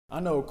I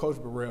know Coach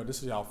Burrell, this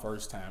is y'all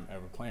first time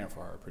ever playing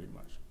for her pretty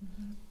much.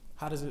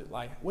 How does it,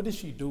 like, what does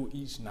she do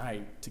each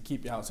night to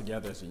keep y'all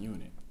together as a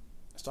unit?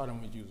 Starting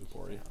with you,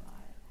 Zipporah.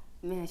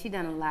 Man, she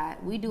done a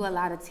lot. We do a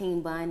lot of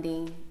team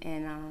bonding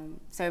and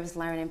service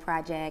learning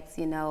projects,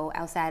 you know,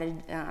 outside of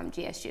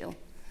GSU.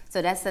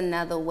 So that's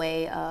another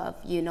way of,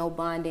 you know,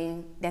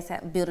 bonding. That's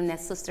building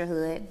that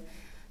sisterhood.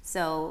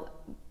 So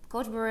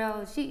Coach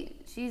Burrell,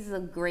 she's a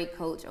great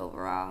coach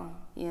overall,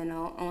 you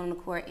know, on the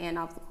court and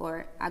off the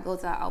court. I go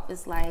to her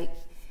office like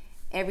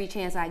every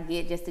chance I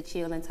get just to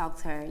chill and talk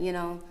to her, you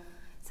know.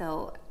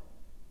 So,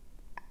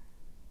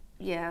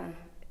 yeah,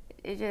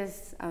 it's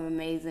just an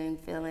amazing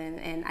feeling.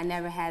 And I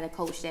never had a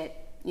coach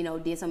that, you know,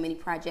 did so many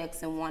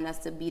projects and want us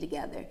to be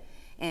together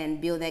and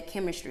build that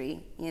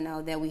chemistry, you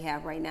know, that we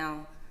have right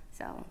now.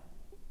 So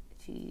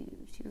she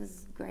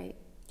was great.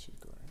 She's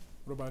great.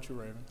 What about you,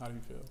 Raven? How do you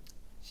feel?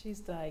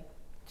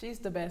 She's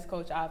the best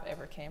coach I've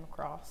ever came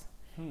across.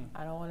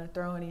 I don't want to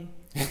throw any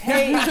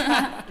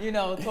hate, you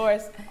know,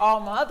 towards all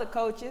my other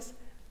coaches,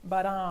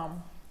 but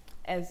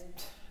as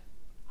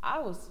I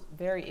was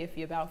very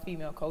iffy about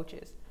female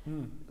coaches.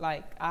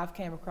 Like, I've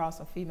came across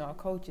some female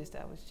coaches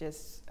that was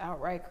just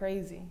outright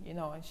crazy, you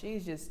know, and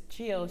she's just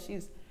chill.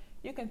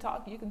 You can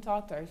talk to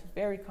her. She's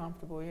very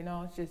comfortable, you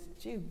know.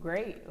 She's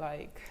great.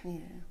 Like,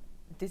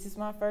 this is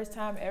my first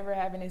time ever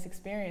having this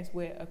experience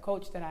with a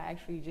coach that I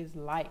actually just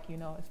like, you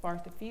know, as far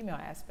as the female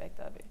aspect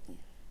of it.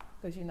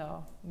 Because, you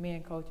know,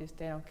 men coaches,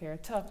 they don't care.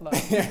 Tough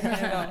love, you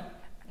know.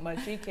 But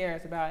she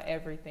cares about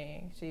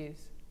everything.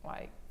 She's,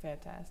 like,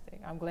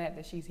 fantastic. I'm glad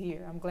that she's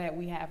here. I'm glad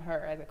we have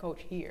her as a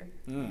coach here,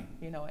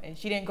 you know. And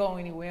she didn't go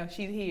anywhere.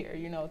 She's here,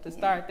 you know. To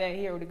start that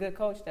here with a good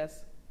coach,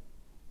 that's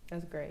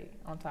great.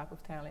 On top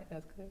of talent,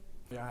 that's good.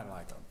 Yeah, I had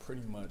like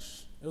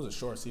it was a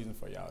short season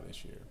for y'all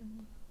this year.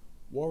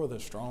 What were the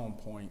strong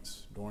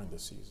points during the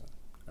season,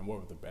 and what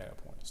were the bad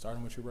points?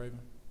 Starting with you, Raven.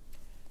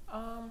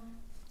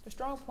 The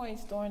strong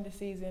points during the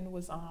season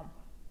was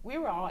we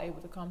were all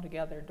able to come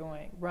together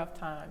during rough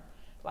time.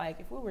 Like,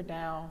 if we were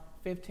down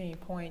 15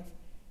 points,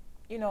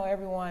 you know,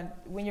 everyone,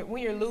 when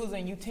you're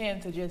losing, you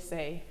tend to just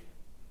say,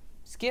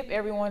 skip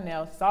everyone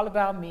else. It's all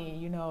about me,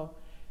 you know.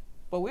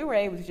 But we were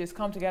able to just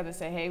come together and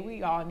say, hey,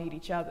 we all need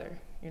each other.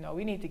 You know,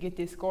 we need to get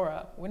this score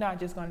up. We're not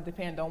just going to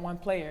depend on one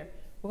player.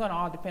 We're going to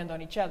all depend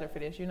on each other for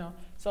this, you know.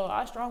 So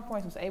our strong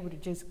points was able to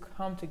just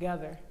come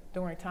together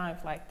during times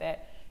like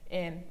that.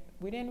 And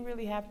we didn't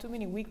really have too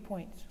many weak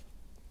points.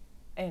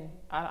 And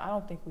I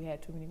don't think we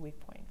had too many weak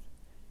points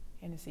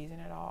in the season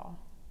at all.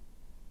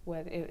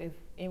 Whether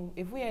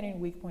if we had any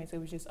weak points, it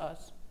was just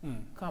us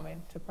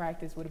coming to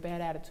practice with a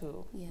bad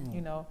attitude,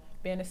 you know,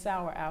 being a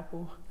sour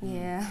apple,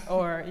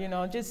 or, you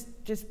know, just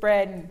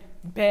spreading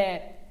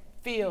bad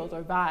feels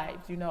or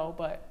vibes, you know.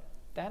 But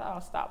that all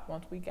stopped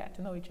once we got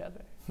to know each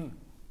other.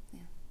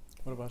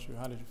 What about you?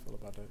 How did you feel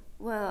about that?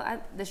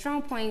 Well, the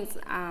strong points,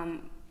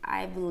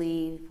 I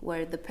believe,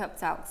 were the pep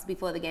talks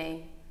before the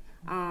game.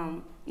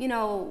 You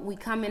know, we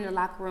come in the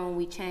locker room,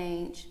 we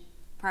change.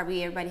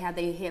 Probably everybody have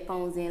their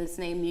headphones in,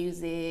 listening to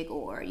music,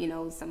 or, you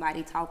know,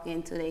 somebody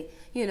talking to a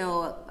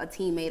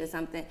teammate or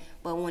something.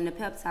 But when the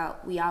pep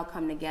talk, we all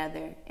come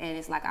together, and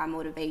it's like our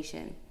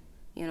motivation,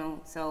 you know.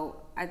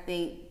 So I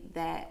think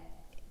that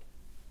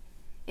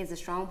is a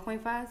strong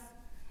point for us.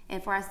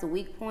 And for us, the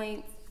weak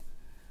points,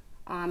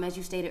 as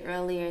you stated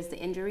earlier, is the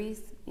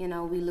injuries. You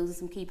know, we lose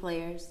some key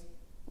players,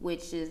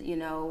 which is, you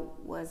know,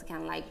 was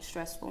kind of like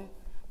stressful.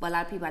 But a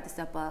lot of people had to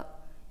step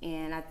up,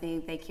 and I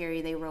think they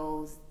carry their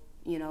roles,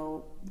 you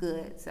know,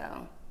 good.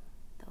 So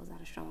those are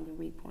the strong and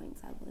weak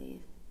points, I believe.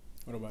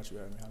 What about you,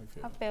 Abby? How do you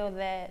feel? I feel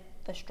that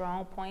the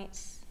strong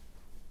points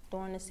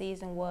during the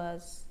season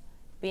was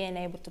being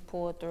able to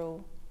pull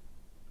through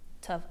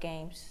tough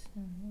games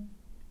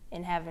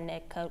and having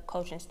that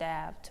coaching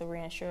staff to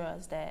reassure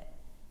us that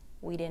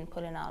we didn't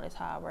put in all this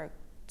hard work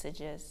to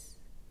just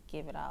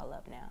give it all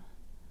up now.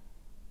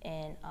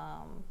 And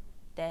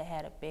that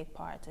had a big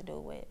part to do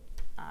with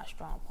our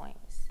strong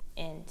points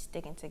and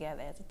sticking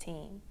together as a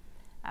team.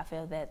 I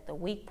feel that the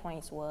weak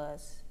points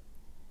was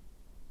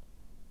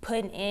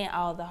putting in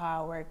all the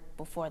hard work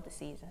before the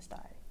season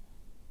started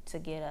to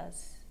get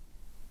us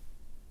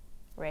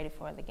ready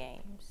for the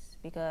games,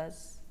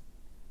 because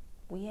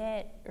we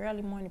had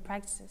early morning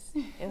practices.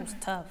 It was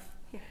tough.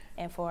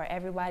 And for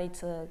everybody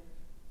to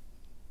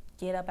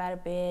get up out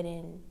of bed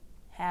and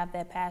have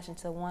that passion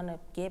to want to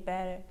get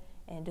better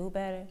and do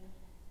better,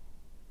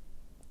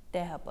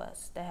 that helped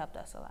us. That helped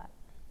us a lot.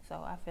 So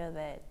I feel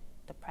that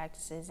the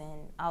practices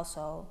and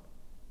also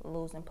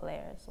losing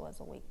players was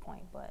a weak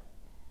point. But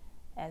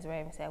as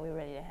Raven said, we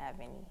really didn't have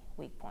any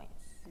weak points,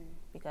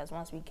 because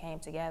once we came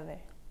together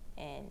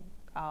and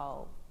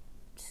all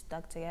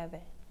stuck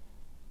together,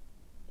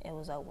 it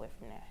was over with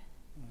from there.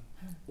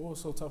 What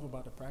was so tough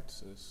about the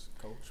practices,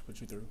 Coach, put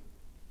you through?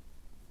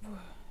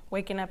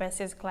 Waking up at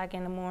 6 o'clock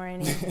in the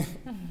morning,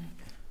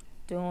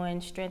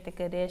 doing strength and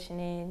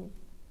conditioning,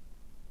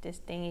 this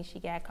thing she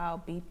got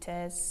called beep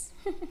tests,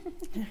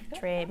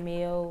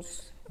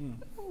 treadmills.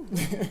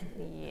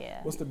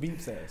 Yeah. What's the beep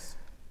test?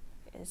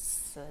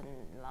 It's a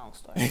long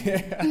story.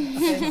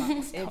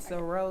 It's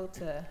a road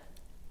to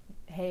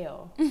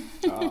hell.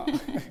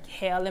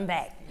 Hell and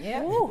back.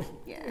 Yeah. Woo.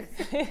 Yes.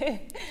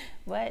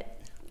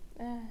 But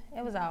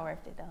it was all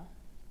worth it though.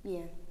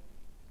 Yeah.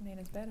 Made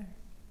us better.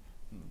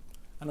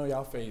 I know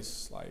y'all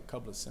faced like a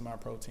couple of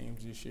semi-pro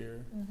teams this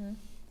year.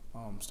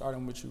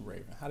 Starting with you,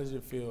 Raven, how does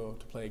it feel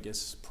to play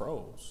against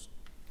pros?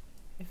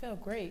 It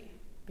felt great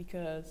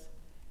because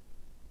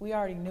we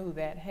already knew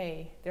that,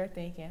 hey, they're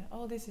thinking,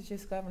 oh, this is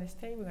just Governor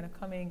State. We're going to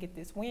come in and get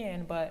this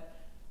win. But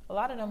a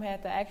lot of them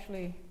had to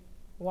actually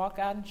walk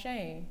out in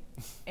shame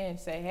and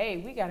say, hey,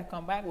 we got to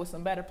come back with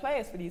some better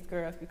players for these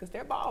girls because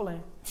they're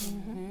balling.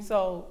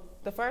 So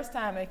the first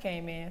time they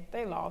came in,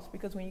 they lost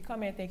because when you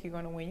come in and think you're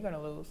going to win, you're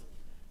going to lose.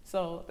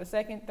 So the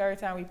second, third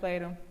time we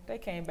played them, they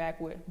came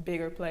back with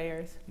bigger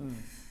players,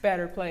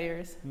 better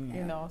players,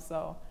 you know.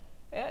 So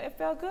it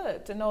felt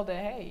good to know that,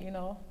 hey, you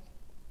know,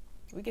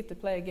 we get to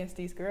play against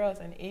these girls,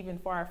 and even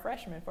for our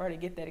freshmen, for her to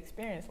get that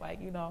experience,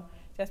 like, you know,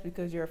 just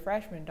because you're a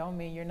freshman don't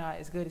mean you're not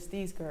as good as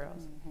these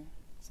girls.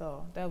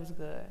 So that was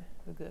good,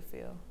 a good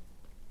feel.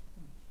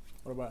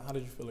 What about, how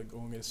did you feel like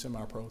going against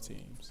semi-pro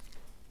teams?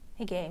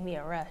 He gave me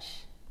a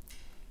rush.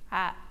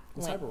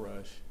 What type of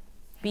rush?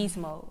 Beast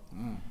mode.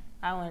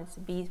 I went to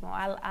beast mode.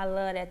 I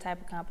love that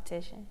type of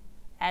competition.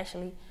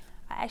 Actually,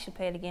 I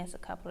played against a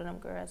couple of them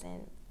girls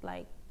in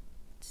like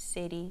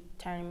city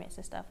tournaments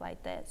and stuff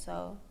like that.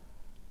 So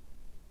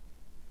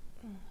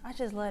I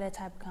just love that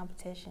type of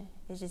competition.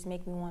 It just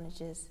makes me want to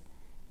just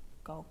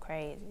go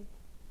crazy.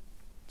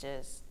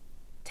 Just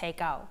take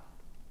out,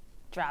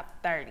 drop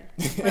 30.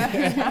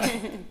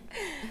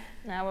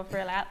 No, but for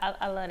real,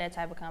 I love that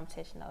type of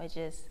competition though. It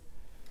just,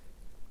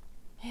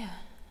 yeah,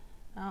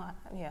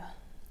 yeah.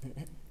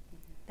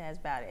 That's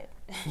about it.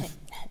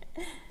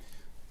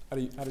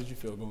 How did you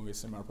feel going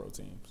against semi-pro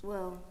teams?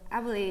 Well,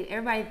 I believe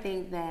everybody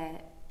think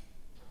that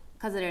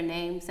because of their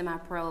name,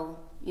 semi-pro,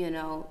 you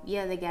know,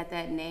 yeah, they got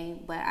that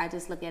name, but I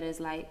just look at it as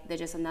like they're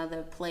just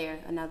another player,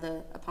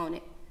 another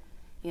opponent.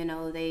 You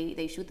know,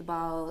 they shoot the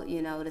ball,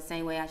 you know, the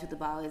same way I shoot the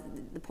ball.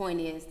 The point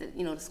is, that,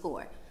 you know, to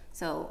score.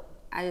 So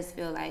I just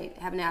feel like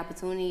having the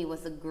opportunity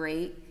was a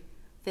great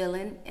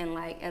feeling. And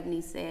like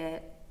Ebony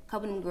said, a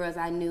couple of them girls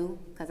I knew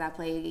because I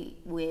played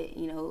with,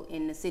 you know,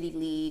 in the city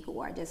league,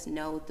 or I just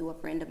know through a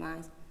friend of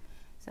mine.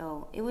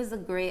 So it was a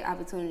great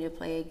opportunity to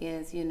play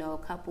against, you know, a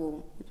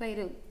couple. We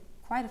played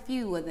quite a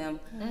few of them,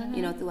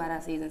 you know, throughout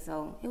our season.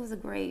 So it was a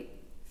great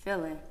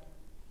feeling.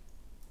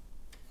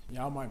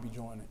 Y'all might be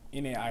joining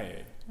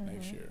NAIA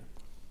next year.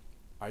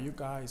 Are you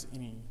guys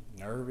any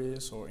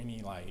nervous or any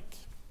like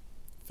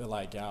feel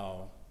like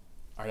are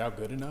y'all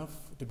good enough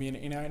to be in the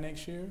NAIA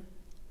next year?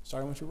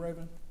 Starting with you,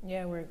 Raven.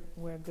 Yeah,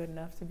 we're good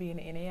enough to be in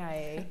the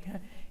NAIA,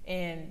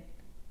 and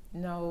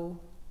no,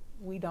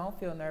 we don't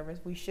feel nervous.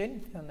 We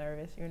shouldn't feel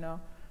nervous, you know,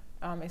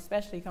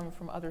 especially coming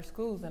from other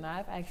schools. And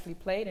I've actually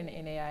played in the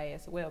NAIA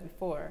as well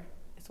before,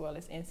 as well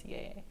as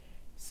NCAA.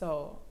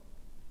 So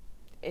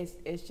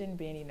it shouldn't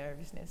be any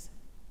nervousness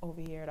over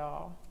here at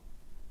all.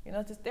 You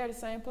know, just they're the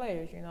same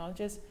players, you know,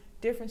 just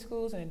different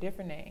schools and a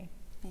different name.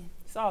 Yeah.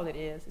 That's all it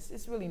is.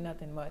 It's really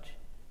nothing much.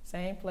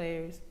 Same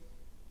players,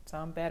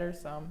 some better,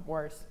 some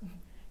worse.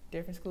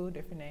 Different school,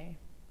 different name,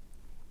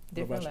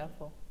 different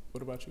level.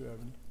 What about you,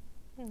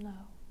 Ebony?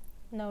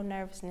 No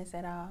nervousness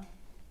at all.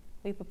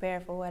 We prepare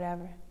for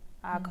whatever.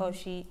 Our coach,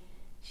 she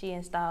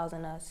installs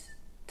in us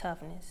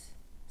toughness.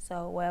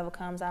 So whatever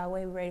comes our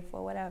way, we're ready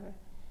for whatever.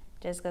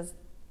 Just because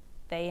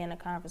they in a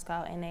conference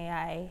called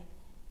NAIA,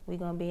 we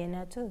gonna be in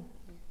there too.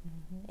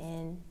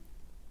 And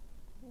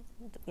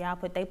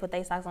they put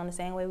their socks on the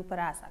same way we put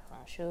our socks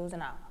on, shoes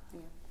and all. Yeah.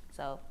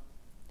 So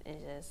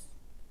it's just,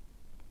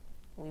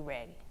 we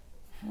ready.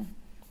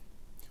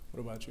 What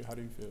about you? How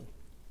do you feel?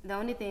 The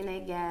only thing they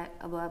got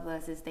above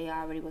us is they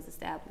already was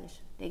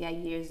established. They got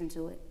years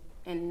into it,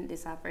 and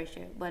this is our first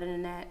year. But other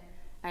than that,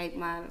 like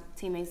my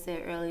teammates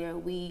said earlier,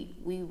 we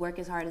work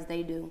as hard as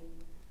they do,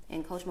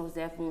 and Coach most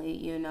definitely,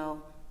 you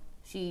know,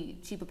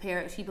 she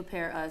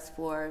prepare us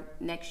for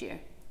next year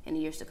and the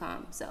years to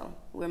come. So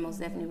we're most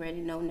definitely ready.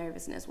 No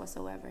nervousness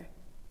whatsoever.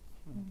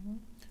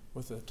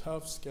 With a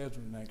tough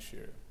schedule next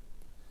year,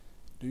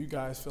 do you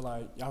guys feel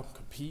like y'all can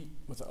compete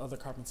with the other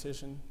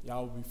competition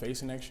y'all will be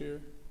facing next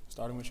year?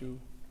 Starting with you,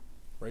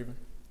 Raven.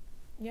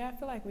 Yeah, I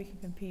feel like we can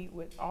compete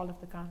with all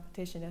of the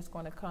competition that's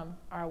going to come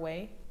our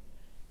way,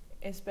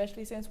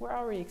 especially since we're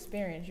already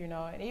experienced, you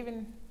know. And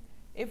even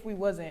if we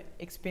wasn't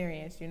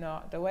experienced, you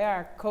know, the way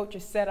our coach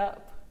is set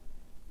up,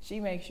 she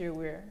makes sure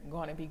we're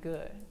going to be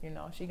good. You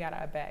know, she got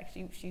our back.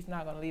 She's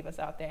not going to leave us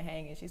out there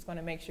hanging. She's going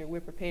to make sure we're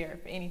prepared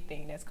for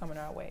anything that's coming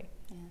our way.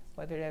 Yes.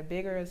 Whether they're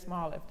bigger or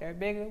smaller. If they're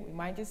bigger, we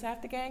might just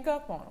have to gang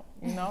up on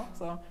them, you know.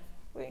 So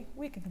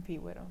we can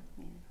compete with them.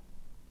 Yeah.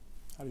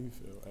 How do you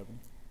feel, Evan?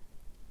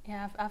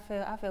 Yeah,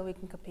 I feel we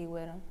can compete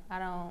with them. I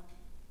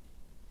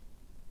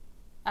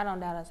don't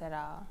doubt us at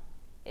all.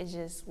 It's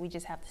just, we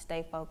just have to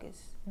stay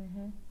focused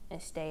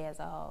and stay as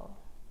a whole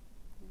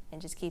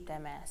and just keep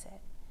that mindset.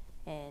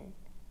 And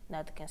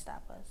nothing can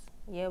stop us.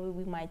 Yeah,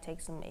 we might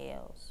take some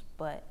L's,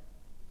 but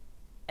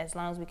as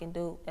long as we can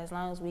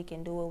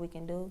do what we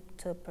can do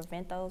to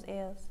prevent those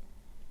L's,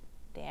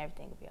 then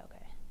everything will be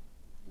okay.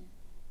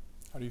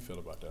 How do you feel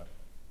about that?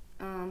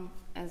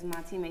 As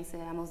my teammates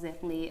said, I most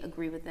definitely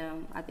agree with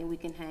them. I think we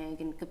can hang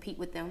and compete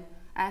with them.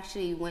 I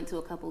actually went to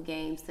a couple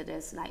games to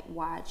just like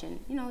watch and,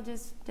 you know,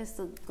 just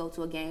to go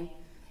to a game.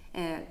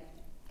 And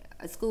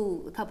a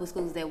couple of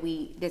schools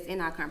that's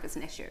in our conference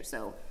next year.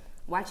 So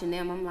watching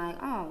them, I'm like,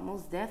 oh,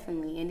 most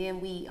definitely. And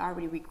then we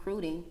already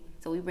recruiting,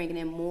 so we bringing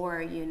in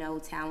more, you know,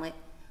 talent.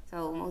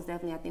 So most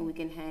definitely, I think we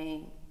can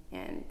hang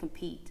and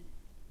compete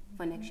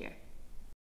for next year.